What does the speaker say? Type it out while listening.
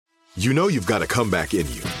You know you've got a comeback in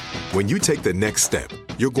you. When you take the next step,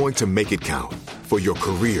 you're going to make it count. For your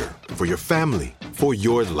career, for your family, for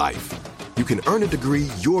your life. You can earn a degree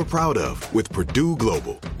you're proud of with Purdue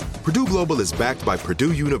Global. Purdue Global is backed by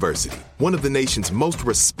Purdue University, one of the nation's most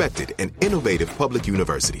respected and innovative public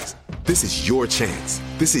universities. This is your chance.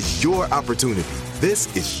 This is your opportunity.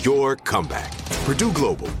 This is your comeback. Purdue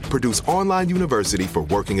Global, Purdue's online university for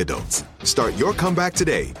working adults. Start your comeback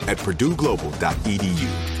today at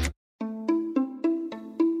purdueglobal.edu.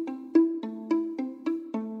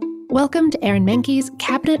 Welcome to Aaron Mahnke's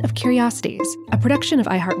Cabinet of Curiosities, a production of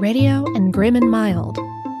iHeartRadio and Grim and Mild.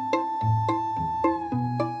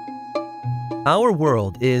 Our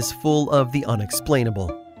world is full of the unexplainable.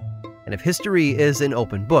 And if history is an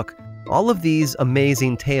open book, all of these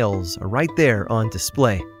amazing tales are right there on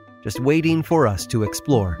display, just waiting for us to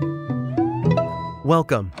explore.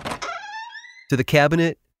 Welcome to the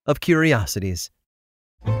Cabinet of Curiosities.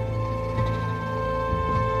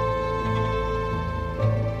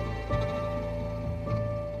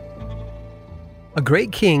 A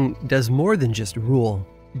great king does more than just rule.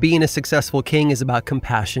 Being a successful king is about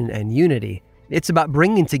compassion and unity. It's about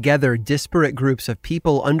bringing together disparate groups of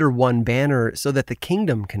people under one banner so that the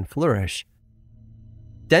kingdom can flourish.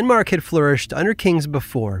 Denmark had flourished under kings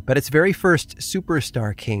before, but its very first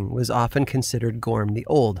superstar king was often considered Gorm the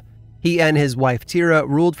Old. He and his wife Thyra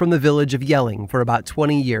ruled from the village of Jelling for about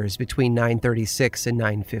 20 years between 936 and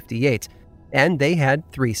 958, and they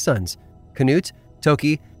had 3 sons, Canute,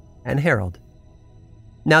 Toki, and Harald.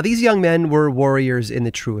 Now, these young men were warriors in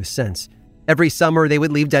the truest sense. Every summer, they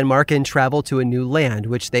would leave Denmark and travel to a new land,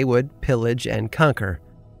 which they would pillage and conquer.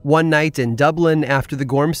 One night in Dublin, after the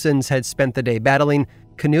Gormsons had spent the day battling,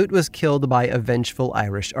 Canute was killed by a vengeful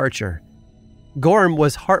Irish archer. Gorm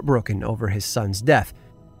was heartbroken over his son's death,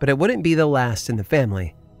 but it wouldn't be the last in the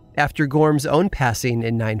family. After Gorm's own passing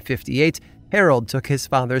in 958, Harald took his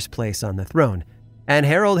father's place on the throne. And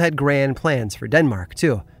Harald had grand plans for Denmark,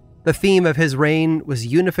 too. The theme of his reign was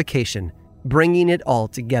unification, bringing it all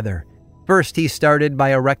together. First, he started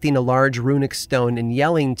by erecting a large runic stone in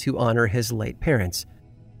Jelling to honor his late parents.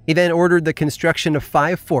 He then ordered the construction of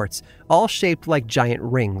 5 forts, all shaped like giant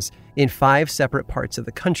rings, in 5 separate parts of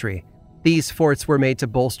the country. These forts were made to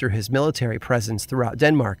bolster his military presence throughout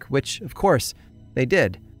Denmark, which, of course, they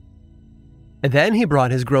did. And then he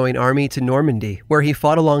brought his growing army to Normandy, where he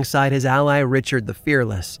fought alongside his ally Richard the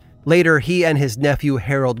Fearless. Later, he and his nephew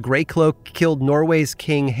Harald Greycloak killed Norway's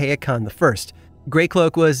king Haakon I.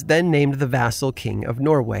 Greycloak was then named the vassal king of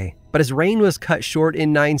Norway, but his reign was cut short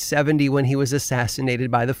in 970 when he was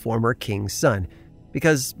assassinated by the former king's son,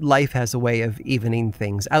 because life has a way of evening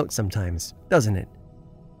things out sometimes, doesn't it?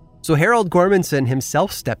 So Harald Gormundson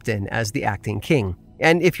himself stepped in as the acting king,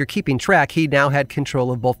 and if you're keeping track, he now had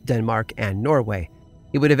control of both Denmark and Norway.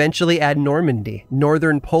 He would eventually add Normandy,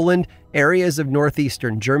 northern Poland, areas of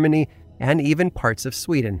northeastern Germany, and even parts of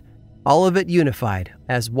Sweden, all of it unified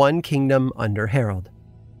as one kingdom under Harald.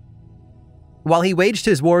 While he waged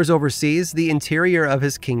his wars overseas, the interior of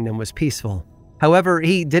his kingdom was peaceful. However,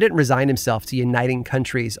 he didn't resign himself to uniting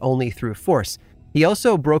countries only through force. He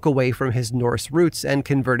also broke away from his Norse roots and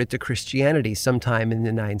converted to Christianity sometime in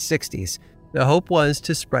the 960s. The hope was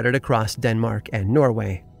to spread it across Denmark and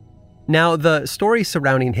Norway. Now, the stories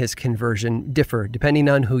surrounding his conversion differ depending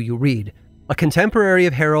on who you read. A contemporary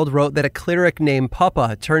of Harald wrote that a cleric named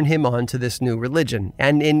Papa turned him on to this new religion,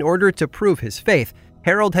 and in order to prove his faith,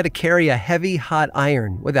 Harald had to carry a heavy, hot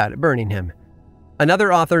iron without it burning him.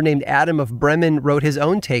 Another author named Adam of Bremen wrote his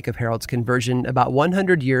own take of Harald's conversion about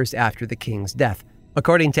 100 years after the king's death.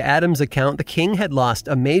 According to Adam's account, the king had lost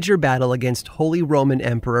a major battle against Holy Roman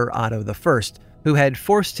Emperor Otto I, who had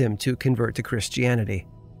forced him to convert to Christianity.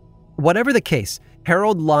 Whatever the case,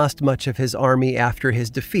 Harald lost much of his army after his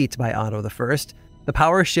defeat by Otto I. The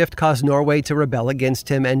power shift caused Norway to rebel against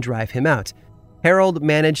him and drive him out. Harald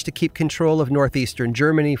managed to keep control of northeastern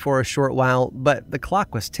Germany for a short while, but the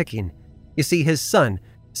clock was ticking. You see, his son,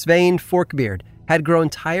 Svein Forkbeard, had grown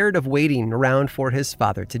tired of waiting around for his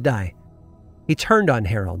father to die. He turned on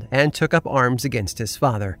Harald and took up arms against his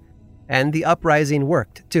father. And the uprising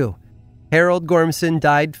worked, too. Harald Gormson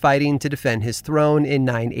died fighting to defend his throne in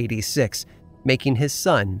 986, making his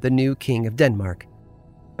son the new king of Denmark.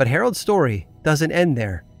 But Harald's story doesn't end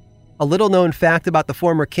there. A little-known fact about the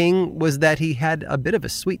former king was that he had a bit of a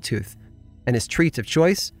sweet tooth, and his treat of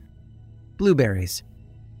choice? Blueberries.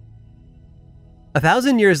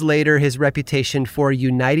 1,000 years later, his reputation for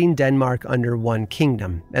uniting Denmark under one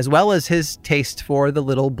kingdom, as well as his taste for the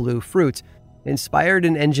little blue fruit, inspired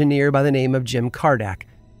an engineer by the name of Jim Cardack.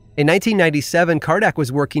 In 1997, Kardak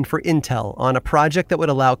was working for Intel on a project that would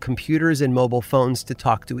allow computers and mobile phones to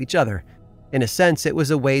talk to each other. In a sense, it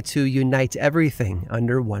was a way to unite everything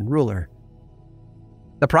under one ruler.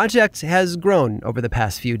 The project has grown over the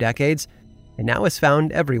past few decades and now is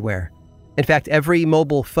found everywhere. In fact, every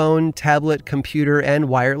mobile phone, tablet, computer, and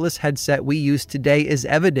wireless headset we use today is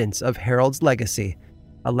evidence of Harold's legacy,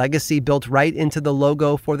 a legacy built right into the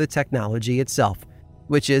logo for the technology itself,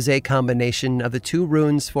 which is a combination of the two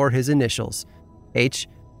runes for his initials, H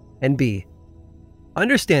and B.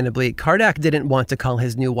 Understandably, Kardak didn't want to call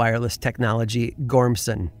his new wireless technology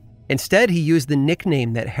Gormson. Instead, he used the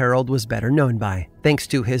nickname that Harold was better known by, thanks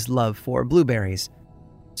to his love for blueberries.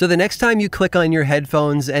 So the next time you click on your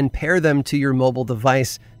headphones and pair them to your mobile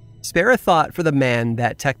device, spare a thought for the man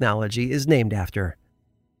that technology is named after.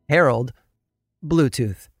 Harold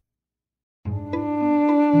Bluetooth.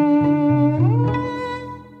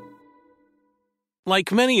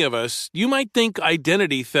 Like many of us, you might think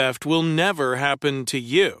identity theft will never happen to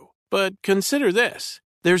you. But consider this.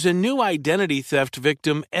 There's a new identity theft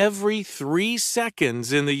victim every 3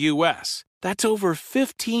 seconds in the U.S. That's over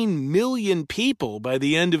 15 million people by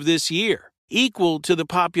the end of this year, equal to the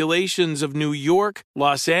populations of New York,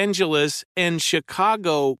 Los Angeles, and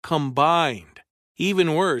Chicago combined.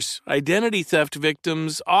 Even worse, identity theft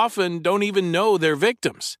victims often don't even know they're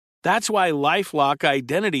victims. That's why LifeLock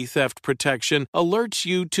Identity Theft Protection alerts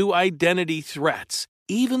you to identity threats,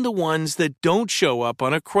 even the ones that don't show up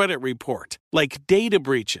on a credit report, like data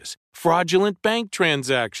breaches, fraudulent bank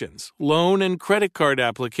transactions, loan and credit card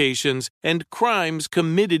applications, and crimes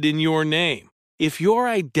committed in your name. If your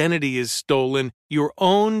identity is stolen, your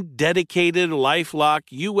own dedicated LifeLock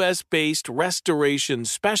US-based restoration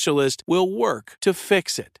specialist will work to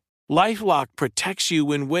fix it. LifeLock protects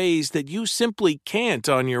you in ways that you simply can't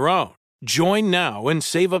on your own. Join now and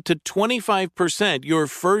save up to 25% your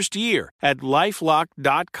first year at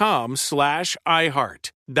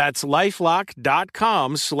LifeLock.com/iHeart. That's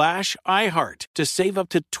LifeLock.com/iHeart to save up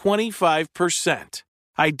to 25%.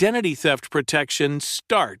 Identity theft protection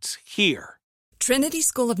starts here. Trinity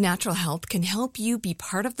School of Natural Health can help you be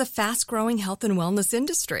part of the fast-growing health and wellness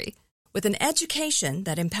industry. With an education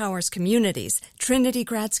that empowers communities, Trinity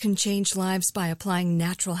grads can change lives by applying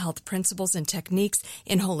natural health principles and techniques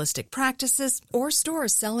in holistic practices or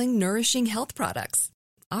stores selling nourishing health products.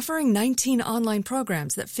 Offering 19 online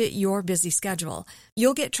programs that fit your busy schedule,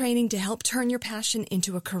 you'll get training to help turn your passion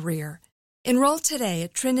into a career. Enroll today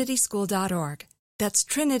at trinityschool.org. That's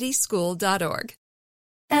trinityschool.org.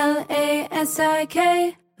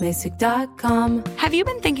 LASIK, LASIK.com. Have you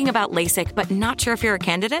been thinking about LASIK but not sure if you're a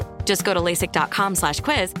candidate? Just go to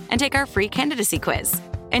LASIK.com/quiz and take our free candidacy quiz.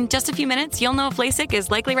 In just a few minutes, you'll know if LASIK is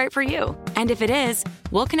likely right for you. And if it is,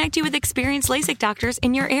 we'll connect you with experienced LASIK doctors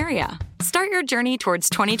in your area. Start your journey towards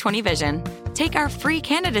 20/20 vision. Take our free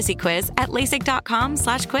candidacy quiz at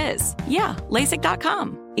LASIK.com/quiz. Yeah,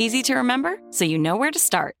 LASIK.com. Easy to remember, so you know where to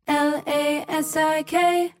start.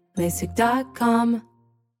 LASIK, LASIK.com.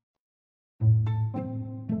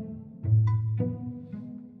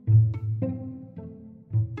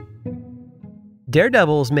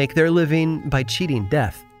 Daredevils make their living by cheating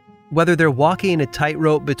death. Whether they're walking a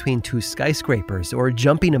tightrope between two skyscrapers or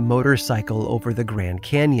jumping a motorcycle over the Grand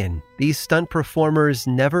Canyon, these stunt performers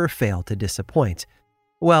never fail to disappoint.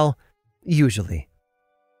 Well, usually.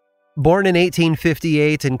 Born in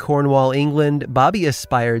 1858 in Cornwall, England, Bobby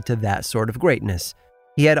aspired to that sort of greatness.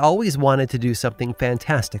 He had always wanted to do something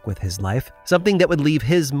fantastic with his life, something that would leave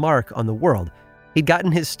his mark on the world. He'd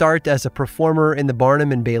gotten his start as a performer in the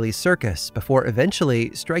Barnum and Bailey Circus before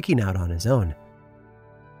eventually striking out on his own.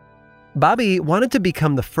 Bobby wanted to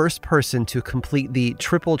become the first person to complete the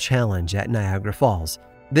Triple Challenge at Niagara Falls.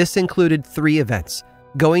 This included 3 events: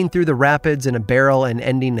 going through the rapids in a barrel and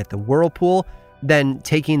ending at the whirlpool, then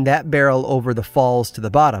taking that barrel over the falls to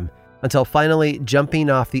the bottom, until finally jumping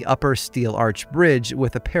off the upper steel arch bridge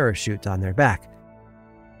with a parachute on their back.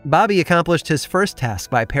 Bobby accomplished his first task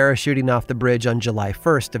by parachuting off the bridge on July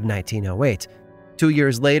 1st of 1908. 2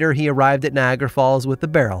 years later, he arrived at Niagara Falls with the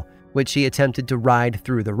barrel, which he attempted to ride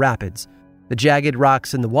through the rapids. The jagged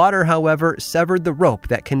rocks in the water, however, severed the rope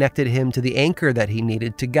that connected him to the anchor that he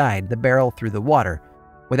needed to guide the barrel through the water.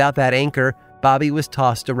 Without that anchor, Bobby was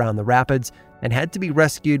tossed around the rapids and had to be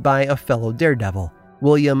rescued by a fellow daredevil,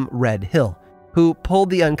 William Red Hill, who pulled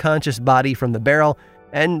the unconscious body from the barrel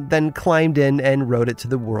and then climbed in and rode it to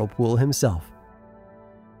the whirlpool himself.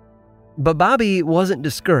 But Bobby wasn't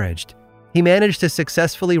discouraged. He managed to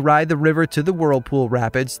successfully ride the river to the whirlpool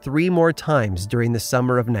rapids 3 more times during the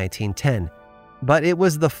summer of 1910. But it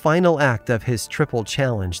was the final act of his Triple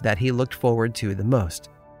Challenge that he looked forward to the most.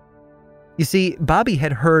 You see, Bobby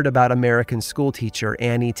had heard about American schoolteacher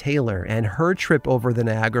Annie Taylor and her trip over the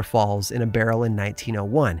Niagara Falls in a barrel in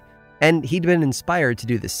 1901, and he'd been inspired to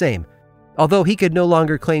do the same. Although he could no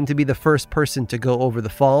longer claim to be the first person to go over the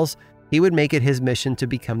falls, he would make it his mission to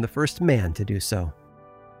become the first man to do so.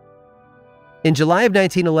 In July of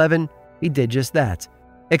 1911, he did just that.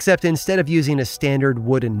 Except instead of using a standard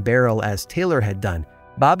wooden barrel as Taylor had done,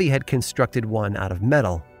 Bobby had constructed one out of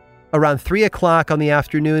metal. Around 3 o'clock on the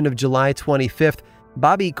afternoon of July 25th,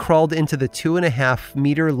 Bobby crawled into the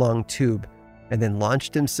 2.5-meter-long tube and then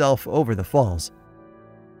launched himself over the falls.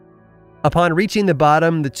 Upon reaching the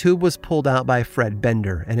bottom, the tube was pulled out by Fred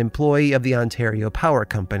Bender, an employee of the Ontario Power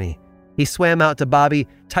Company. He swam out to Bobby,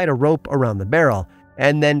 tied a rope around the barrel,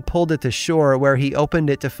 and then pulled it to shore, where he opened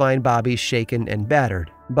it to find Bobby shaken and battered,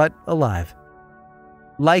 but alive.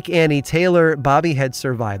 Like Annie Taylor, Bobby had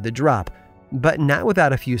survived the drop, but not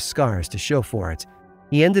without a few scars to show for it.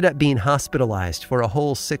 He ended up being hospitalized for a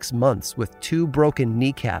whole 6 months with 2 broken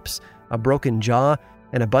kneecaps, a broken jaw,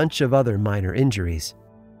 and a bunch of other minor injuries.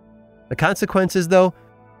 The consequences, though,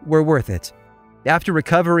 were worth it. After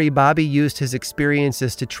recovery, Bobby used his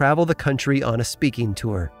experiences to travel the country on a speaking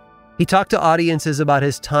tour. He talked to audiences about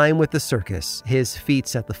his time with the circus, his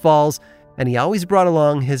feats at the falls, and he always brought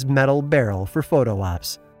along his metal barrel for photo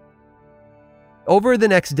ops. Over the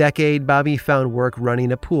next decade, Bobby found work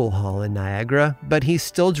running a pool hall in Niagara, but he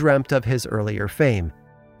still dreamt of his earlier fame.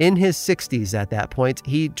 In his 60s at that point,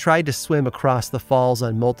 he tried to swim across the falls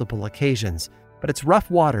on multiple occasions, but its rough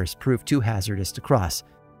waters proved too hazardous to cross.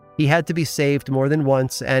 He had to be saved more than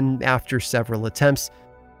once, and after several attempts,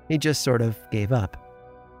 he just sort of gave up.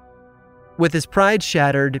 With his pride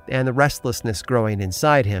shattered and the restlessness growing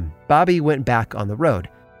inside him, Bobby went back on the road.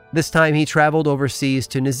 This time he traveled overseas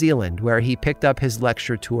to New Zealand, where he picked up his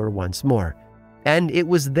lecture tour once more. And it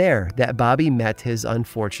was there that Bobby met his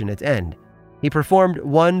unfortunate end. He performed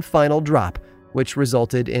one final drop, which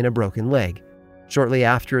resulted in a broken leg. Shortly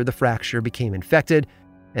after, the fracture became infected,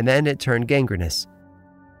 and then it turned gangrenous.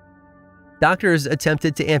 Doctors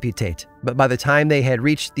attempted to amputate, but by the time they had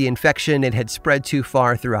reached the infection, it had spread too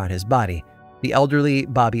far throughout his body. The elderly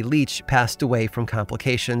Bobby Leach passed away from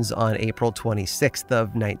complications on April 26th of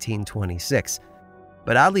 1926.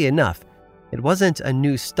 But oddly enough, it wasn't a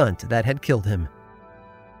new stunt that had killed him.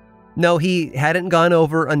 No, he hadn't gone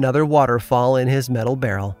over another waterfall in his metal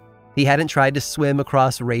barrel. He hadn't tried to swim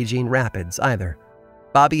across raging rapids either.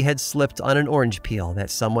 Bobby had slipped on an orange peel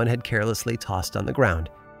that someone had carelessly tossed on the ground.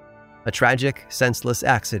 A tragic, senseless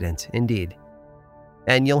accident, indeed.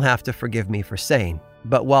 And you'll have to forgive me for saying,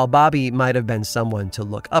 but while Bobby might have been someone to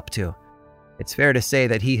look up to, it's fair to say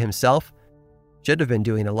that he himself should have been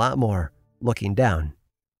doing a lot more looking down.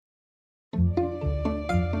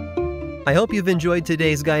 I hope you've enjoyed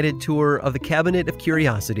today's guided tour of the Cabinet of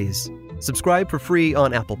Curiosities. Subscribe for free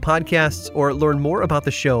on Apple Podcasts or learn more about the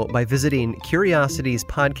show by visiting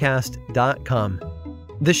curiositiespodcast.com.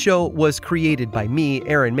 This show was created by me,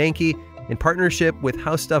 Aaron Mahnke, in partnership with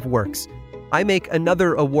How Stuff Works. I make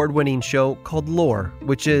another award-winning show called Lore,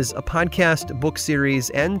 which is a podcast, book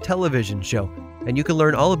series, and television show, and you can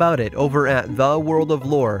learn all about it over at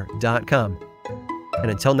theworldoflore.com.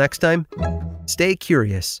 And until next time, stay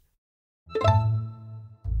curious.